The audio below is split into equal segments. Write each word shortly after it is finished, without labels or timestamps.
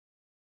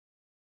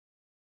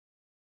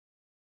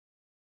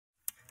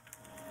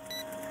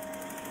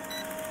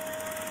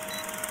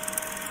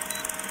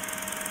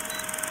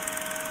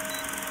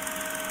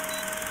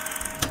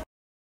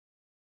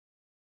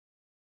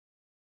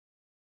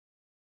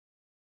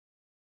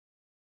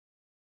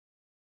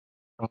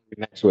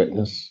Next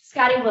witness.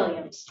 Scotty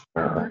Williams.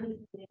 All right.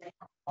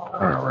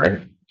 All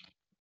right.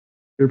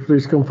 Here,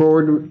 please come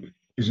forward.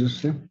 Is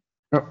this him?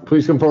 Oh,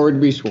 please come forward to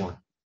be sworn.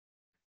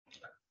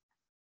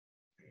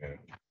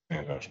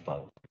 And that's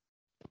fine.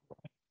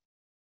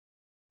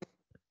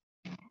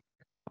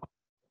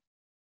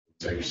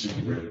 Take a seat,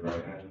 raise your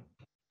right hand.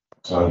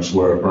 So I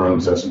swear affirm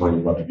the testimony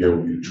you're about to give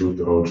will be the truth,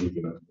 the whole truth,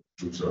 and nothing but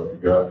the truth, so help you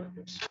God.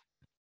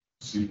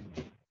 See.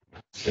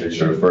 State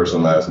your first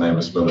and last name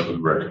and spell it for the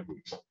record,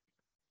 please.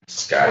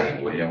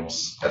 Scotty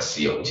Williams,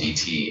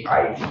 SCOTTID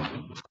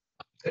WILLIA.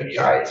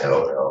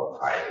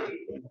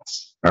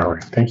 All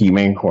right. Thank you. You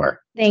may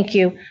inquire. Thank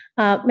you.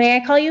 May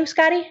I call you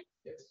Scotty?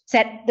 Yes. Is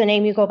that the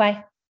name you go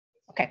by?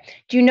 Okay.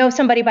 Do you know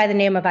somebody by the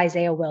name of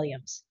Isaiah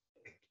Williams?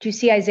 Do you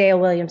see Isaiah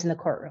Williams in the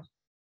courtroom?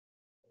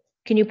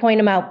 Can you point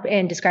him out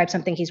and describe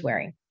something he's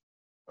wearing?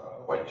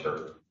 White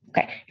shirt.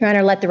 Okay. Your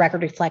Honor, let the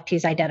record reflect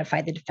he's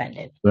identified the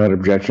defendant. That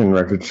objection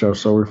record shall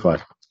so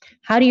reflect.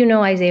 How do you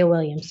know Isaiah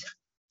Williams?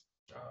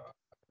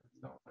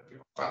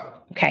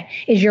 Okay.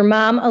 Is your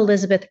mom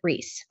Elizabeth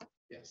Reese?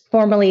 Yes.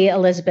 Formerly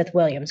Elizabeth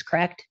Williams,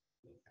 correct?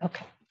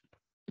 Okay.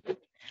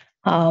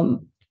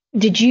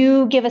 Did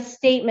you give a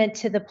statement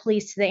to the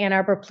police, to the Ann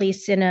Arbor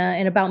police in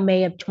about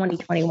May of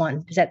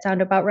 2021? Does that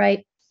sound about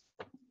right?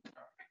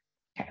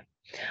 Okay.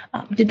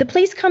 Did the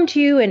police come to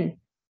you and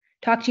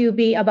talk to you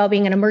about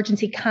being an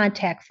emergency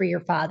contact for your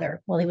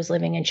father while he was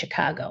living in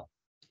Chicago?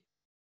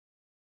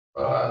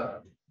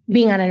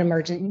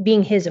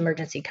 Being his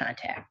emergency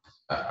contact.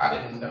 I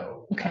didn't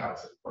know. Okay.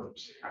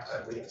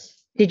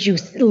 Yes. Did you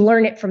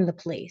learn it from the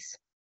police?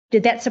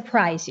 Did that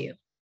surprise you?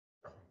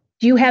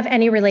 Do you have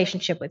any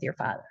relationship with your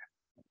father?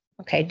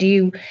 Okay. Do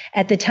you,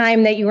 at the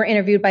time that you were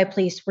interviewed by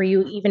police, were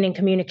you even in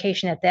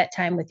communication at that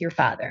time with your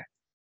father?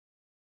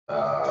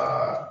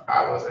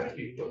 I wasn't.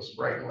 He was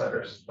writing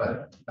letters,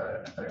 but I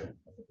didn't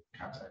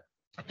contact.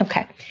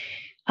 Okay.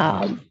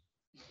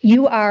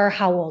 You are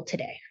how old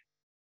today?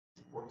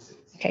 46.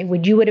 Okay.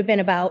 You would have been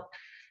about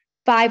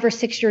 5 or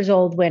 6 years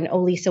old when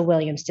Olisa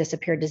Williams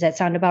disappeared. Does that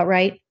sound about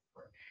right?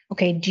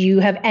 Okay. Do you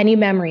have any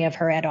memory of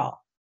her at all?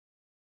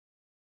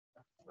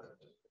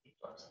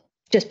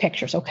 Just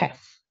pictures. Okay.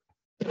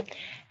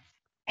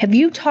 Have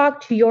you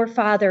talked to your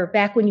father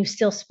back when you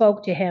still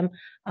spoke to him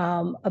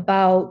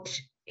about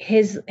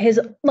his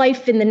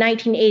life in the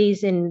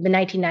 1980s and the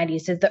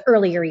 1990s, the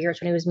earlier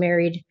years when he was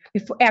married,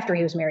 after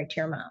he was married to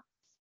your mom?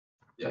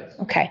 Yes.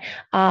 Okay.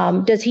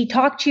 Does he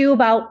talk to you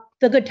about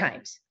the good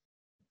times?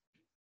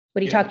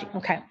 Would he talk to you?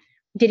 Okay.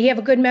 Did he have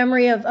a good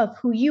memory of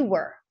who you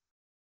were?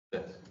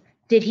 Yes.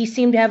 Did he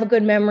seem to have a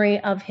good memory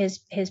of his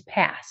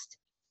past?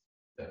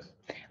 Yes.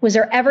 Was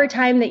there ever a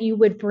time that you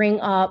would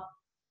bring up,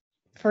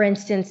 for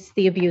instance,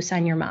 the abuse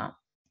on your mom?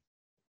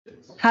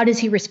 Yes. How does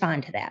he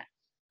respond to that?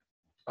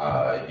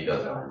 He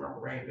doesn't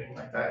remember anything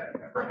like that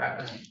ever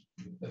happening.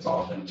 It's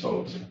all been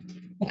told.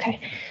 Okay.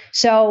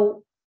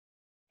 So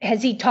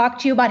has he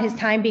talked to you about his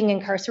time being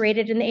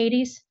incarcerated in the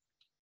 80s?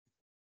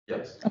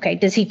 Yes. Okay.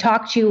 Does he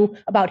talk to you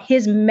about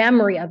his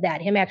memory of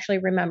that, him actually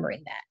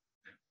remembering that?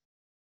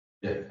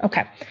 Yes.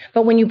 Okay.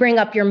 But when you bring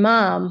up your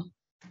mom,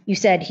 you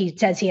said he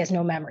says he has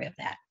no memory of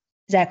that.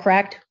 Is that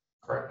correct?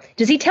 Correct.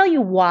 Does he tell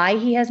you why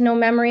he has no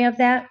memory of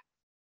that?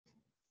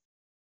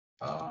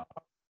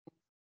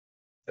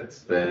 It's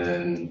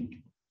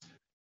been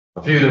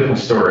a few different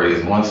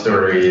stories. One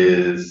story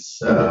is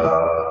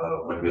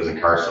when he was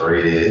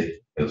incarcerated,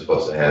 he was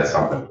supposed to have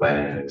something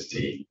planted in his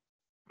teeth.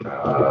 The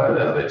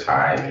other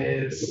time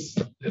is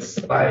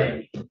it's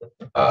like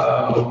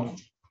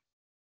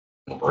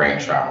brain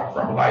trauma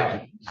from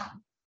life.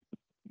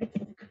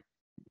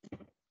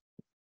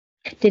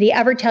 Did he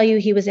ever tell you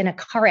he was in a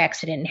car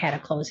accident and had a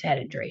closed head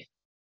injury?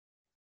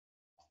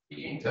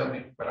 He didn't tell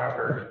me, but I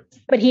heard it.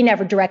 But he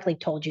never directly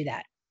told you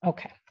that.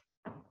 Okay.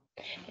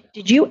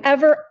 Did you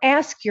ever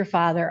ask your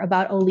father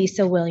about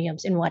Olisa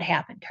Williams and what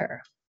happened to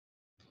her?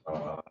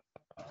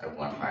 At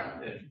one time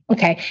I did.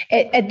 Okay.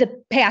 At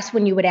the past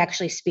when you would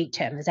actually speak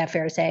to him, is that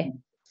fair to say?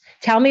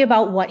 Tell me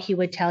about what he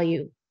would tell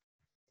you.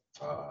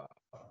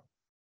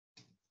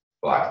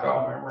 Blocked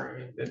all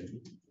memory.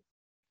 Didn't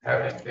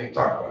have anything to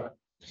talk about.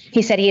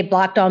 He said he had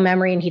blocked all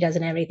memory and he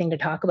doesn't have anything to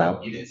talk about?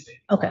 No, he didn't say.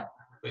 Okay.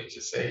 But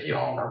just say you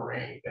don't remember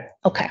anything.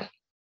 Okay.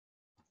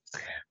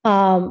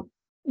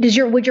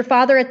 Would your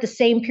father at the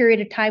same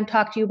period of time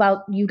talk to you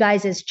about you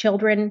guys as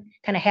children,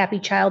 kind of happy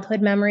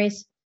childhood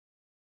memories?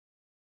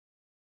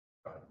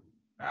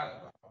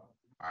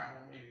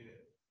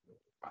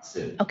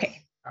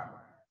 Okay.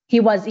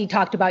 He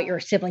talked about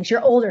your siblings,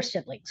 your older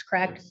siblings,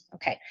 correct? Yes.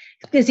 Okay.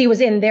 Because he was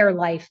in their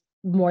life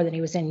more than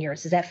he was in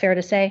yours. Is that fair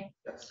to say?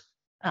 Yes.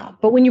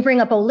 But when you bring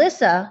up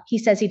Olisa, he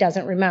says he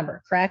doesn't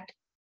remember, correct?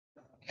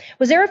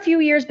 Was there a few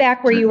years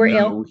back where you were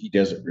ill? No, he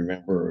doesn't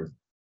remember.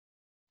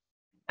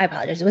 I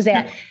apologize. Was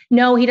that?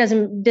 No, he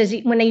doesn't. Does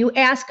he? When you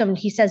ask him,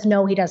 he says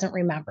no, he doesn't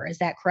remember. Is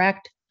that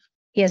correct?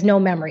 He has no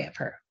memory of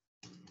her.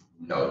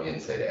 No, he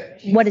didn't say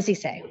that. What does he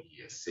say? What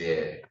he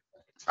said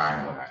at the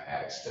time when I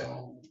asked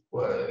him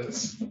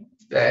was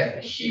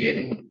that he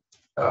didn't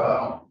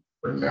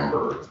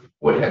remember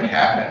what had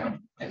happened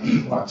and he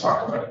didn't want to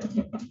talk about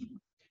it.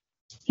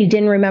 He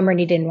didn't remember and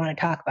he didn't want to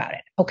talk about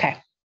it. Okay.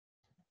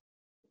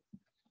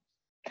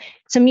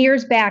 Some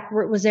years back,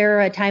 was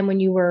there a time when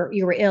you were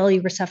ill,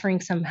 you were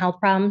suffering some health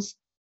problems?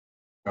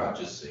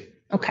 Just sick.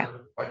 Okay.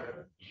 Like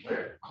a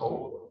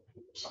cold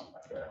or something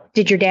like that.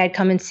 Did your dad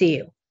come and see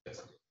you?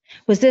 Yes.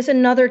 Was this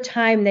another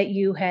time that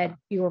you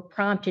were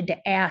prompted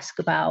to ask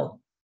about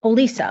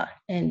Olisa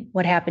and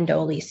what happened to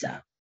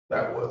Olisa?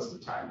 That was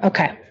the time.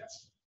 Okay.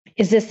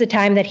 Is this the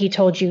time that he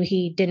told you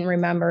he didn't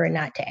remember and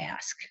not to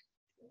ask?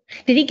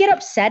 Did he get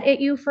upset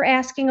at you for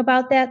asking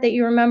about that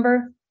you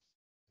remember?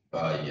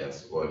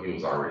 Yes. Well, he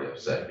was already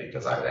upset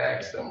because I had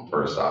asked him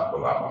first off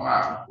about my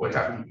mom, what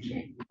happened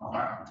between my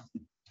mom.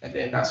 And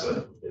then that's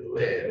what it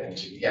led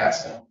into me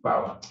asking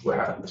about what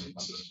happened to my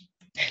sister.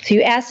 So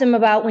you asked him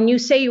about, when you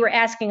say you were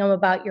asking him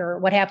about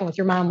what happened with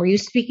your mom, were you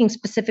speaking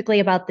specifically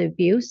about the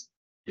abuse?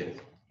 Yes.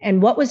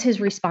 And what was his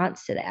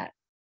response to that?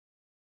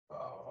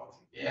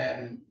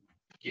 And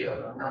he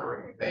doesn't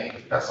remember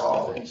anything. That's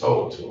all been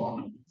told to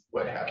him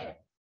what happened.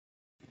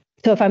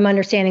 So if I'm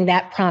understanding,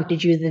 that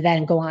prompted you to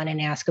then go on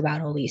and ask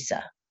about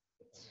Olisa.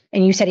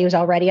 And you said he was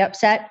already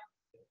upset.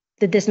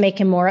 Did this make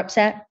him more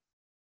upset?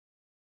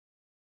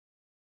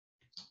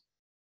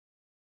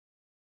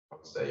 I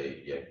would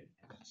say, yeah,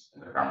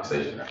 in the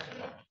conversation.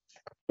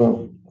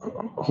 Well,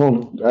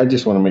 hold, I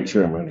just want to make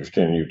sure I'm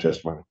understanding your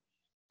testimony.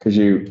 Because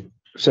you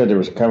said there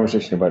was a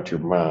conversation about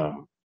your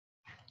mom.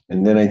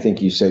 And then I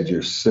think you said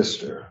your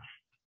sister.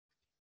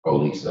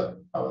 Olisa,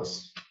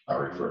 I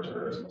refer to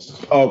her as my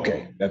sister.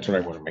 Okay, that's what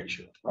I want to make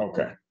sure.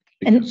 Okay.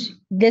 And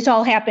this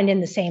all happened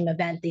in the same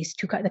event, these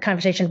two, the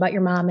conversation about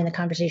your mom and the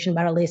conversation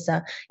about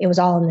Olisa, it was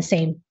all in the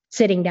same,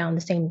 sitting down,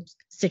 the same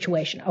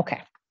situation. Okay.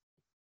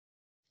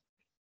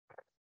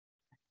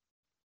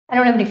 I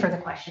don't have any further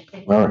questions.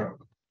 All right.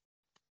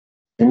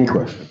 Any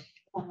questions?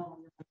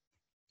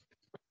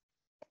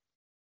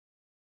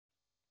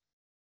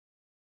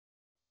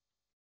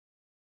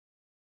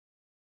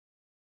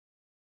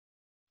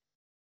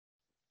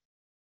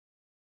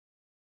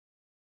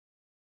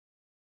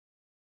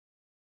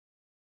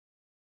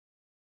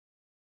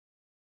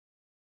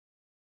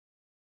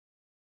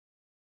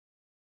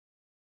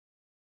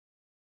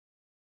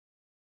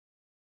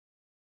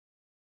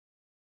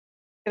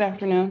 Good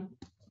afternoon.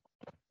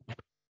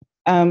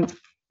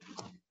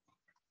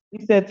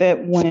 You said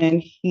that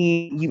when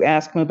you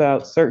ask him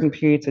about certain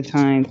periods of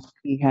time,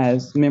 he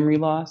has memory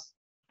loss?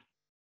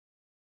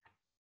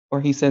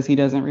 Or he says he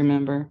doesn't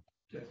remember?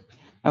 Yes.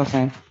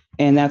 Okay.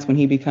 And that's when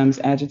he becomes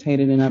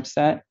agitated and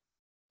upset?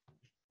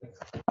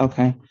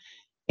 Okay.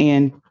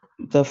 And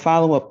the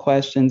follow-up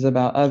questions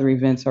about other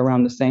events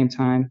around the same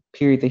time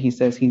period that he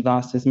says he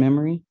lost his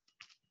memory?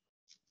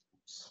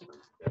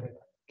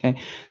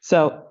 Okay.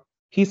 So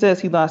he says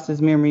he lost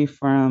his memory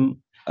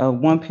from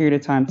one period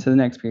of time to the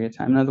next period of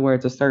time. In other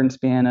words, a certain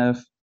span of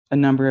a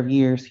number of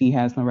years, he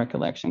has no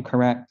recollection,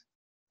 correct?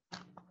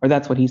 Or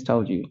that's what he's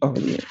told you over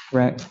the years,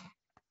 correct?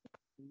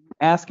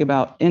 Ask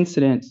about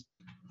incidents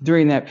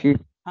during that period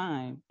of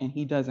time and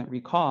he doesn't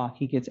recall,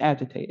 he gets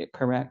agitated,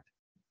 correct?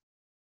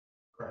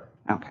 Correct.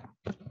 Okay.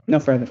 No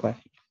further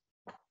questions.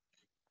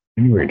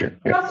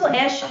 I also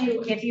asked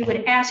you if you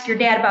would ask your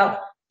dad about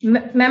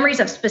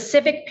memories of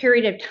specific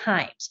period of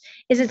times.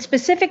 Is it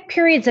specific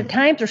periods of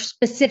times or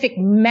specific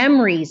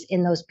memories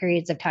in those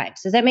periods of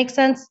times? Does that make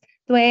sense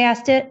the way I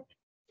asked it?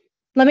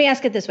 Let me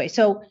ask it this way.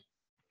 So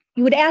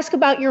you would ask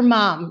about your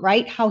mom,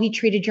 right? How he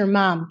treated your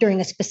mom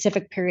during a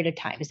specific period of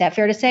time. Is that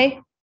fair to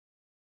say?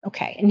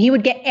 Okay. And he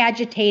would get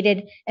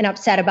agitated and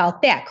upset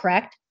about that,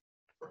 correct?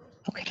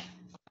 Okay.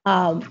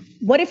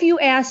 What if you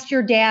asked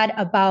your dad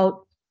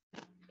about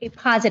a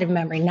positive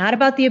memory, not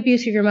about the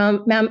abuse of your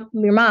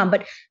mom,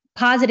 but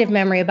positive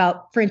memory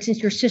about, for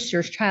instance, your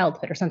sister's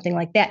childhood or something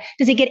like that?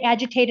 Does he get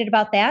agitated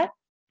about that?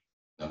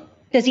 No.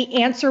 Does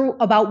he answer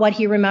about what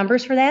he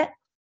remembers for that?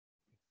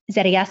 Is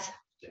that a yes?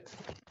 Yes.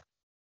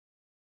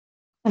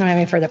 I don't have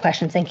any further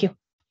questions. Thank you.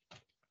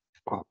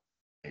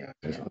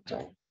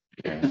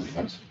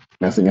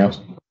 Nothing else?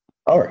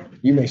 All right,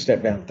 you may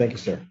step down. Thank you,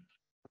 sir.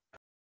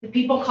 The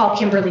people call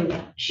Kimberly.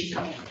 She's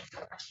coming.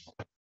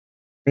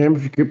 Ma'am,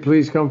 if you could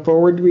please come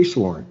forward to be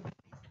sworn.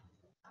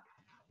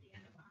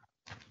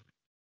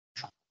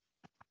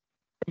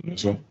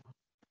 So,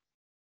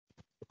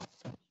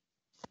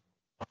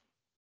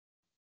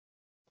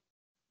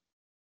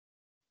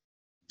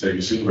 take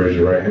your seat, raise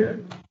your right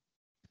hand.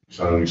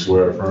 Solemnly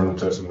swear affirm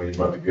the testimony you're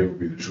about to give will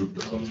be the truth,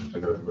 the whole truth,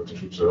 and nothing but the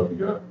truth, so help you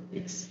God.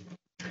 Yes.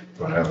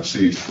 Do I have a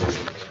seat?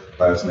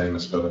 Last name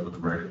and spell it for the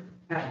record.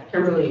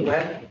 Kimberly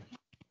Webb,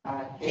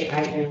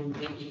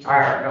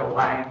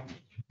 KIMBRLYWE.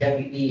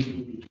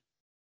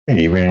 And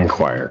even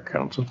inquire,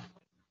 counsel.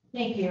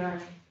 Thank you,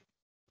 Your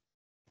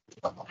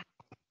Honor.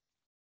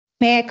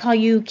 May I call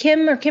you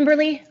Kim or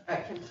Kimberly?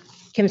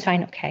 Kim's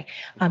fine. Okay.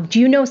 Do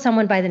you know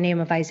someone by the name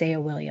of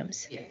Isaiah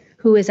Williams? Yes.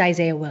 Who is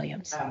Isaiah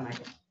Williams? My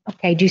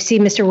Okay. Do you see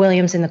Mr.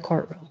 Williams in the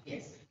courtroom?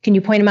 yes. Can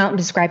you point him out and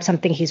describe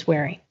something he's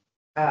wearing?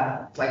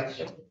 White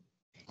shirt.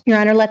 Your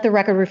Honor, let the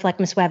record reflect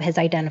Ms. Webb has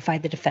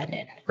identified the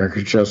defendant.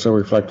 Record shall so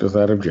reflect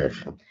without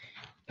objection.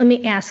 Let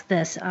me ask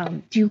this.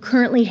 Do you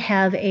currently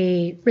have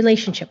a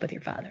relationship with your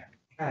father?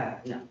 No.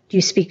 Do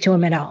you speak to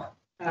him at all?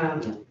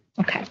 No.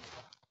 Okay.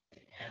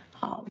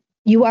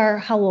 You are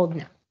how old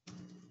now?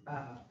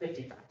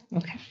 55.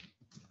 Okay.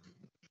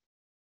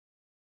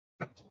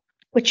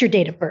 What's your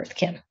date of birth,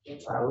 Kim?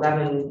 It's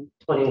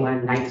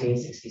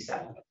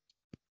 11/21/1967.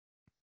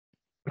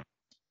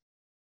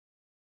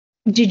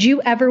 Did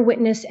you ever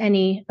witness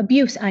any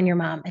abuse on your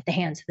mom at the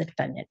hands of the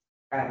defendant?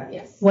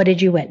 Yes. What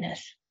did you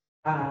witness?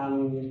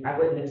 I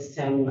witnessed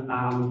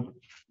him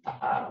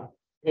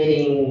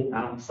hitting,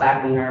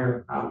 slapping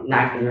her,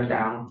 knocking her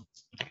down.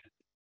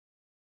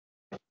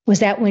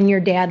 Was that when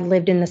your dad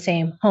lived in the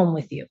same home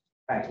with you?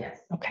 Yes.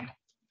 Okay.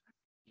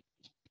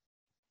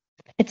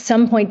 At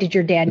some point, did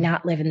your dad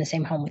not live in the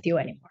same home with you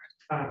anymore?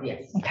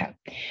 Yes. Okay.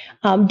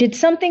 Did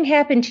something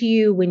happen to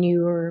you when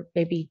you were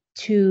maybe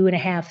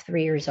 2.5,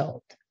 3 years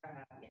old?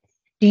 Yes.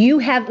 Do you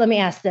have, let me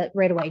ask that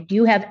right away, do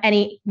you have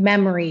any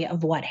memory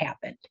of what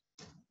happened?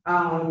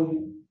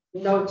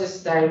 No,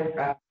 just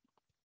the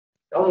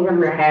only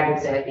memory I have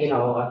is that,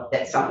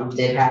 that something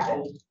did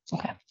happen.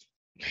 Okay.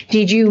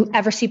 Did you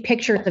ever see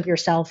pictures of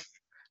yourself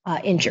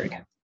injured?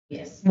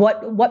 Yes.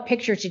 What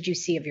pictures did you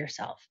see of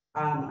yourself?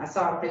 I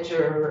saw a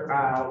picture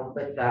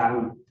with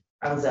I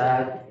was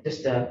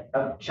just a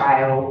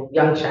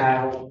young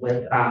child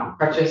with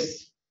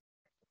crutches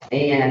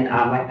and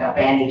like a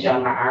bandage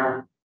on my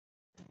arm.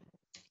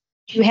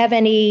 Do you have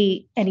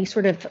any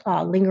sort of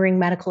lingering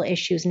medical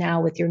issues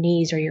now with your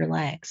knees or your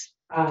legs?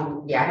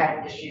 Yeah, I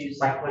have issues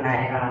like when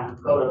I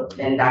go to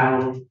bend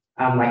down,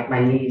 like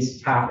my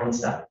knees pop and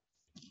stuff.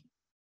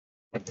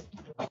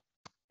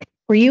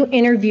 Were you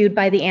interviewed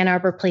by the Ann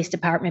Arbor Police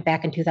Department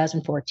back in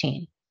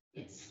 2014?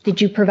 Yes.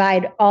 Did you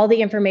provide all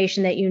the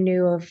information that you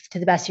knew of to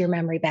the best of your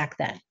memory back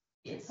then?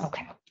 Yes.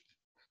 Okay.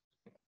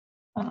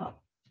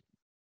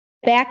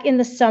 Back in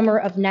the summer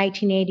of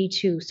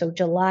 1982, so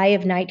July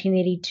of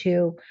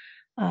 1982,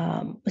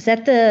 was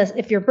that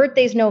if your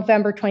birthday is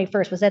November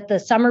 21st, was that the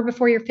summer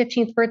before your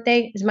 15th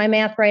birthday? Is my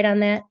math right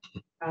on that?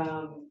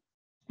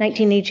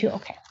 1982,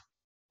 okay.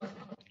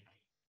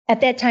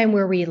 At that time,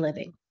 where were you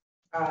living?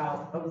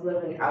 I was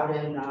living out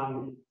in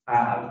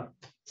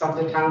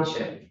Sumter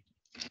Township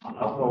on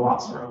Upper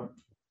Walks Road.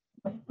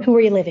 Who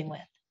were you living with?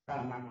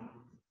 My mom.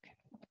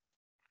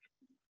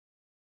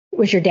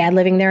 Was your dad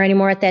living there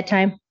anymore at that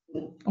time?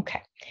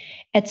 Okay.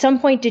 At some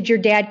point, did your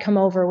dad come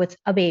over with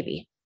a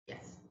baby?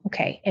 Yes.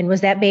 Okay. And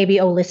was that baby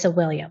Olisa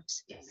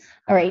Williams? Yes.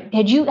 All right.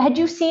 Had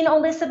you seen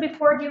Olisa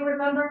before? Do you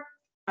remember?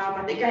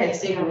 I think I had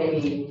seen her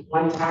maybe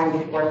one time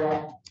before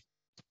that.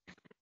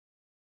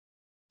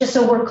 Just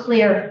so we're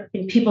clear,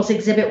 in People's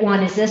Exhibit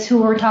 1, is this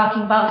who we're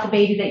talking about, the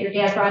baby that your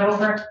dad brought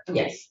over?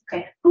 Yes.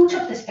 Okay. Who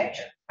took this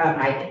picture?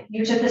 I did.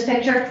 You took this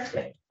picture? Yeah.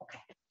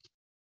 Okay.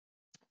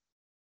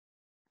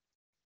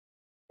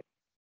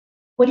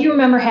 What do you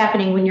remember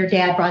happening when your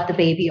dad brought the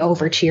baby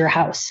over to your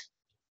house?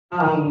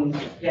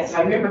 Yes,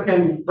 I remember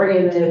him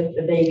bringing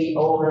the baby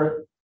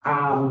over, but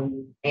I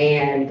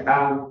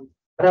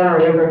don't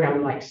remember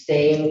him like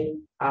staying.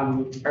 I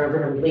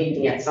remember him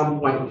leaving at some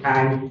point in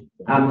time.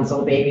 So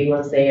the baby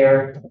was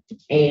there,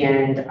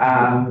 and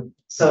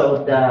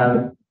so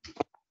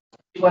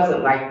it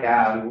wasn't like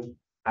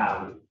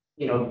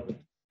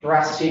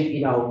dressed.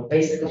 She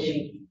basically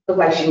she looked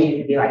like she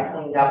needed to be like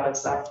cleaned up and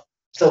stuff.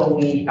 So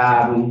we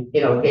cleaned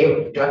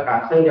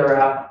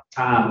her up.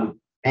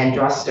 And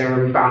dressed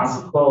her, we found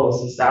some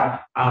clothes and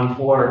stuff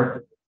for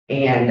her.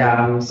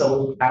 And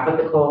so I put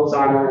the clothes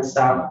on her and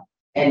stuff.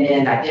 And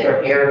then I did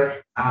her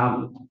hair.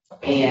 After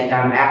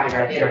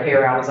I did her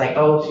hair, I was like,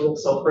 oh, she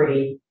looks so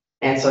pretty.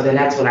 And so then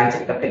that's when I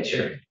took a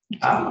picture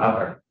of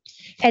her.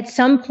 At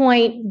some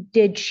point,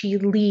 did she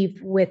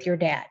leave with your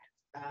dad?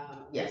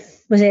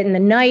 Yes. Was it in the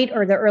night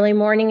or the early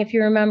morning, if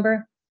you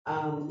remember? Yeah,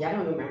 I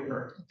don't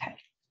remember. Okay.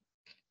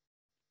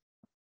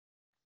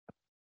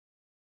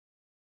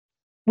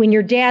 When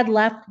your dad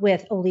left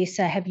with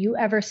Olisa, have you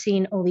ever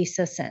seen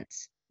Olisa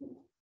since?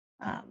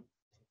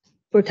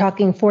 We're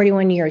talking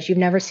 41 years. You've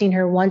never seen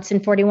her once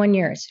in 41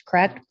 years,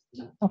 correct?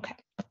 Okay.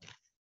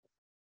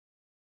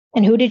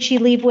 And who did she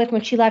leave with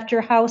when she left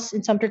your house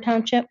in Sumter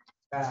Township?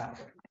 Okay.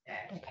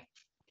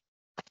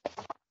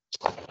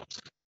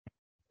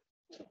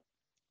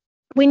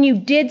 When you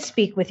did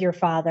speak with your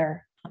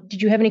father,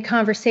 did you have any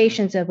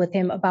conversations with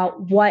him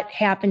about what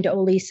happened to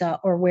Olisa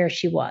or where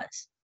she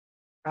was?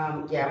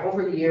 Yeah,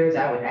 over the years,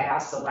 I would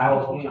ask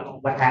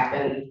about, what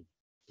happened.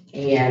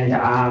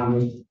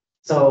 And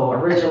so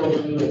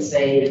originally he would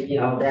say,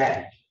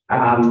 that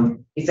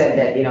he said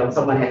that,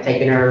 someone had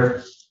taken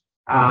her.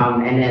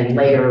 And then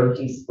later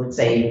he would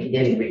say he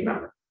didn't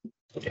remember.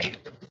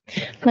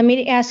 Let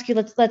me ask you,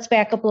 let's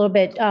back up a little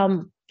bit.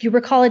 Do you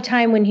recall a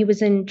time when he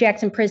was in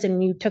Jackson prison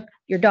and you took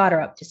your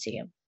daughter up to see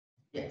him?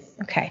 Yes.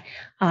 Okay.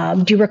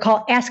 Do you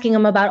recall asking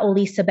him about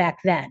Olisa back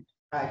then?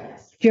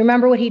 Yes. Do you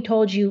remember what he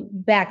told you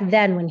back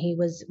then when he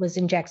was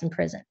in Jackson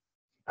prison?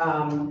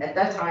 At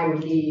that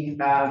time, he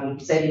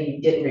said he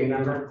didn't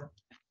remember.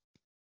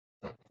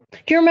 Do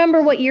you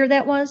remember what year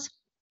that was?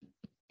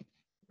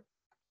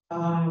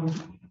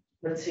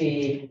 Let's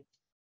see.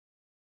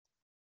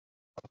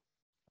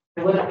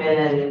 It would have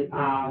been,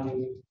 I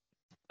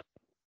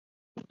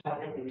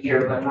think a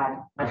year, but my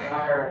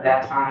daughter at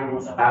that time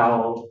was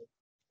about,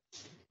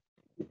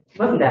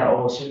 wasn't that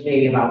old, she was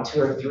maybe about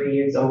 2 or 3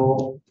 years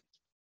old.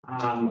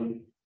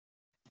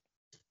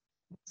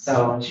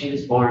 So she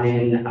was born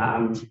in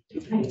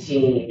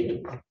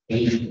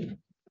 1980.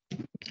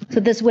 So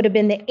this would have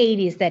been the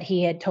 80s that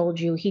he had told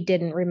you he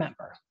didn't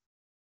remember.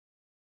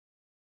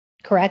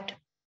 Correct?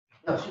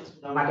 No,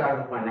 my daughter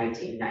was born in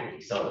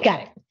 1990. So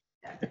got it.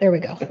 There we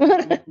go.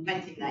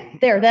 1990.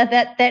 There,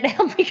 that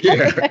helped me.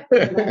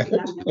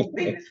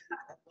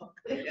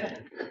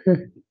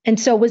 And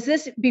so was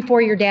this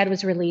before your dad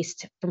was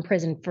released from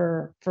prison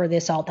for the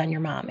assault on your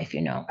mom, if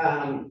you know?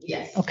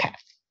 Yes. Okay.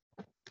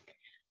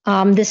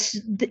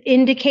 The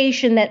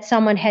indication that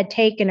someone had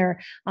taken her,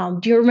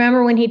 do you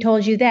remember when he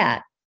told you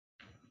that?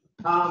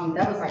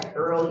 That was like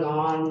early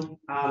on.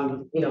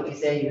 He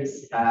said he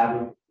was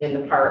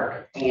in the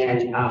park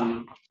and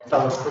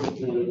fell asleep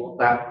when he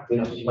woke up.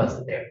 She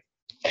wasn't there.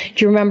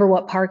 Do you remember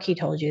what park he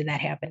told you that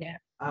happened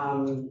at?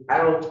 I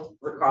don't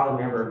recall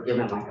him ever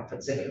giving like a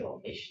specific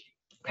location.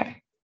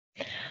 Okay.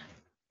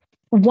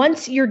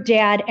 Once your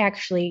dad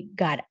actually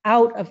got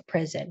out of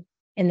prison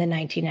in the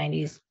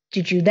 1990s,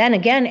 did you then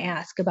again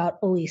ask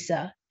about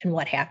Olisa and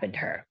what happened to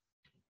her?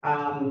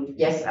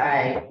 Yes,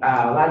 a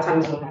lot of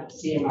times when I would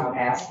see him, I would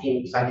ask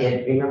him, so I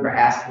did remember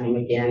asking him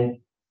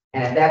again.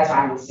 And at that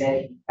time, he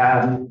said,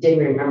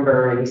 didn't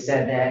remember, and he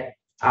said that,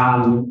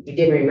 he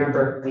didn't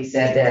remember, he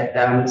said that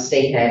the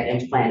state had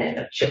implanted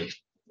a chip.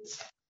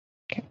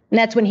 Okay. And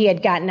that's when he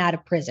had gotten out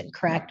of prison,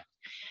 correct?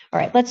 All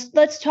right,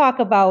 let's talk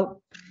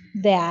about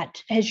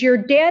that. Has your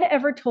dad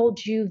ever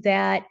told you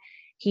that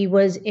he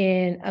was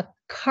in a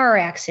car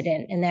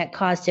accident and that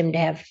caused him to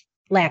have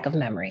lack of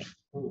memory?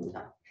 No.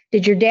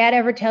 Did your dad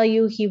ever tell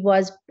you he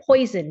was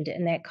poisoned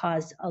and that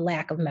caused a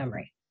lack of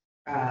memory?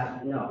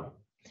 No.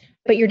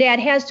 But your dad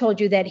has told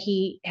you that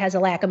he has a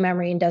lack of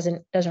memory and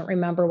doesn't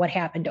remember what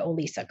happened to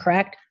Olisa,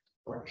 correct?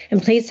 Correct.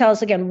 And please tell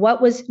us again,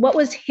 what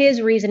was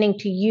his reasoning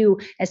to you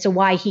as to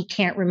why he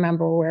can't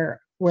remember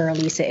where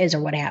Olisa is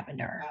or what happened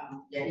to her?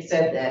 Yeah, he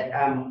said that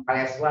I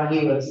guess while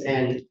he was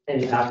in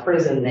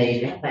prison,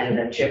 they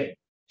implanted a chip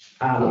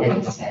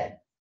in his head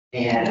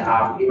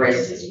and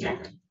erased his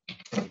memory.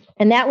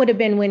 And that would have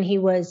been when he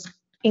was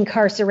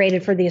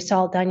incarcerated for the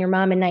assault on your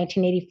mom in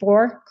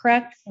 1984,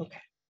 correct? Okay.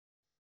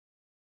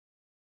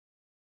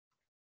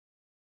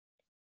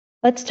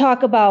 Let's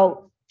talk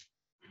about,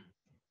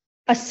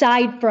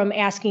 aside from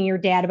asking your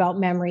dad about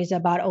memories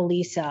about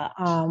Olisa,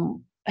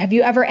 have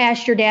you ever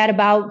asked your dad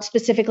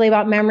specifically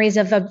about memories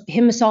of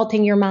him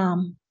assaulting your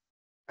mom?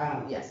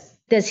 Yes.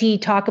 Does he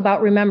talk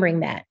about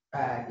remembering that?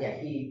 Yeah,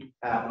 he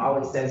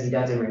always says he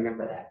doesn't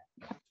remember that.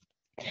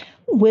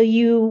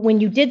 When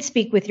you did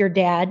speak with your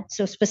dad,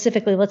 so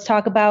specifically, let's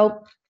talk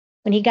about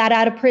when he got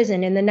out of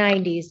prison in the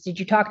 90s, did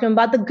you talk to him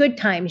about the good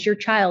times, your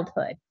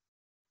childhood?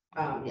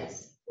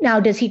 Yes. Now,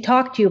 does he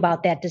talk to you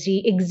about that? Does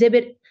he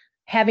exhibit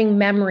having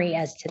memory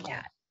as to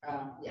that?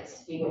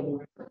 Yes, he would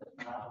remember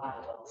a lot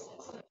of those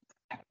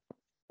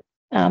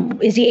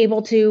things. Is he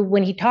able to,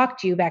 when he talked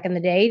to you back in the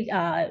day,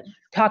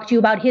 talk to you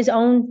about his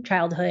own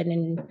childhood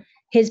and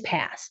his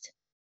past?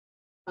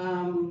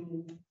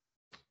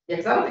 Yeah,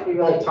 because I don't think we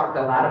really talked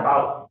a lot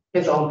about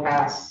his own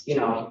past,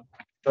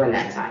 during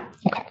that time.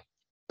 Okay.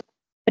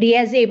 But he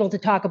is able to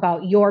talk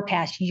about your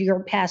past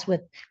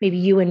with maybe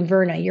you and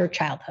Verna, your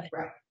childhood.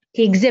 Right.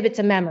 He exhibits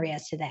a memory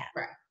as to that.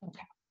 Right.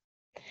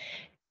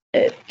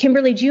 Okay.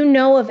 Kimberly, do you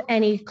know of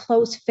any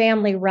close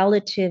family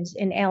relatives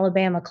in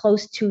Alabama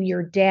close to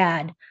your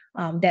dad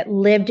that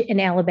lived in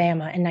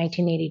Alabama in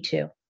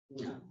 1982?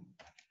 No.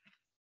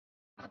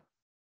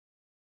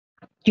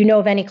 Do you know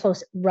of any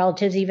close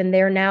relatives even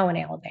there now in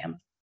Alabama?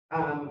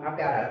 I've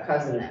got a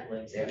cousin that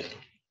lives there.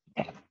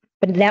 Okay.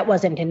 But that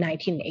wasn't in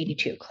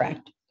 1982,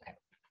 correct? Okay.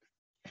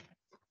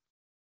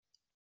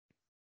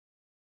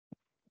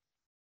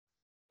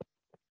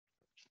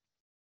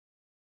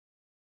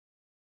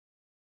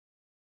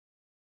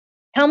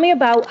 Tell me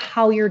about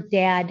how your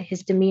dad,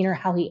 his demeanor,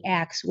 how he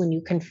acts when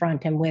you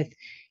confront him with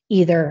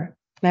either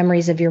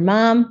memories of your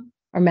mom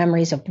or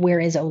memories of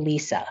where is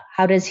Olisa.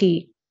 How does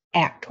he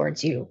act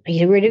towards you?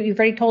 You've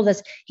already told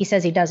us he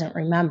says he doesn't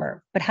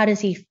remember, but how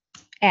does he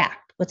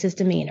act? What's his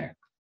demeanor?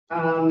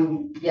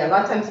 Yeah, a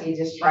lot of times he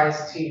just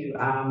tries to,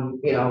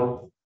 talk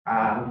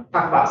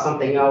about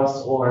something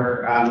else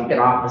or get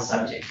off the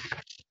subject.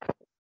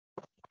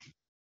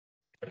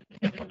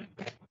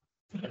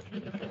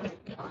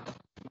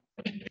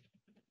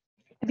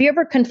 Have you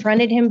ever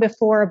confronted him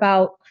before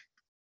about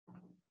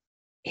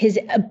his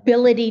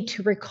ability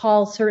to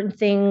recall certain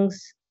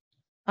things,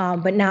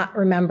 but not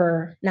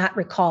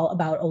recall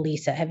about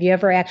Olisa? Have you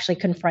ever actually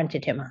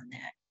confronted him on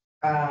that?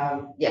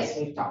 Yes,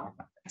 we've talked about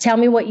that. Tell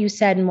me what you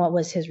said and what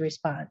was his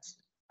response.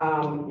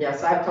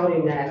 Yes, I've told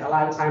him that a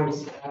lot of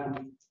times,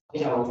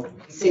 he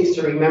seems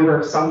to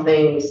remember some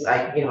things,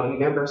 like, he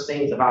remembers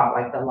things about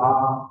like the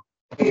law.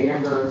 He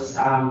remembers,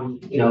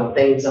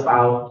 things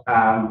about,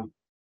 our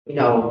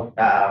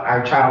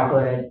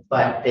childhood,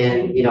 but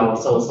then,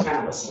 so it's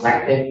kind of a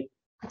selective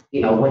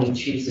what he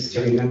chooses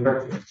to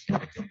remember.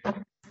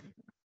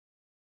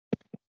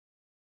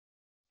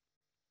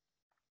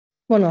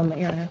 One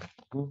moment, Your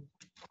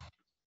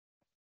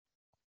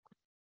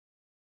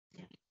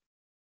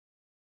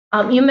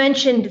Honor. You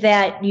mentioned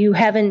that you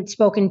haven't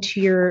spoken to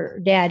your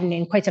dad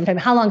in quite some time.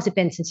 How long has it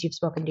been since you've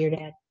spoken to your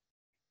dad?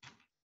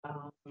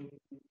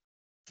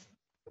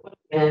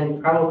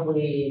 And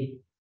probably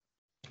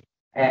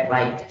at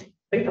I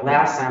think the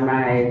last time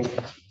I'm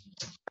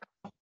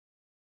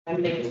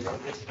thinking it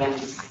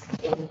was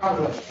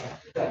probably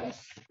the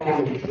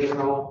family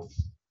funeral.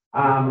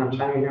 I'm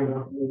trying to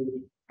remember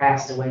who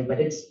passed away, but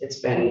it's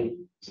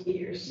been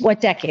years.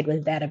 What decade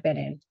would that have been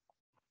in?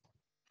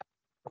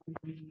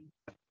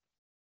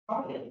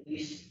 Probably at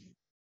least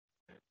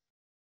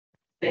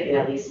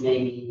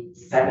maybe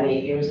 7,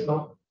 8 years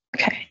ago.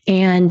 Okay.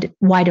 And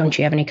why don't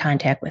you have any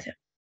contact with him?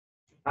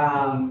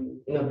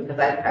 Because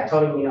I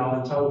told him,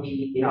 until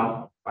he,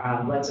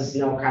 lets us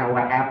know kind of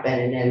what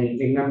happened, and then he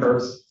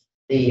remembers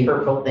the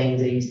hurtful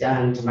things that he's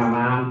done to my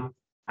mom,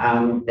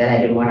 that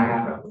I didn't want to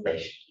have a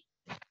relationship.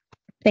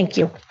 Thank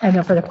you. I have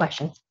no further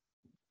questions.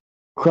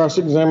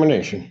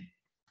 Cross-examination.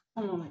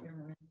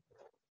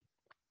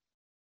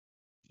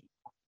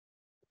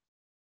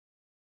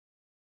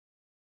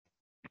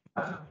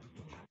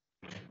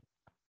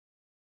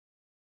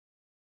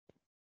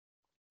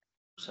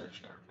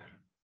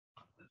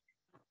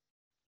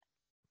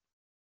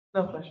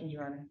 No questions,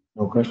 Your Honor.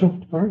 No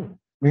question? All right.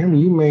 Ma'am,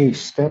 you may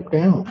step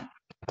down.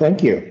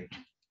 Thank you.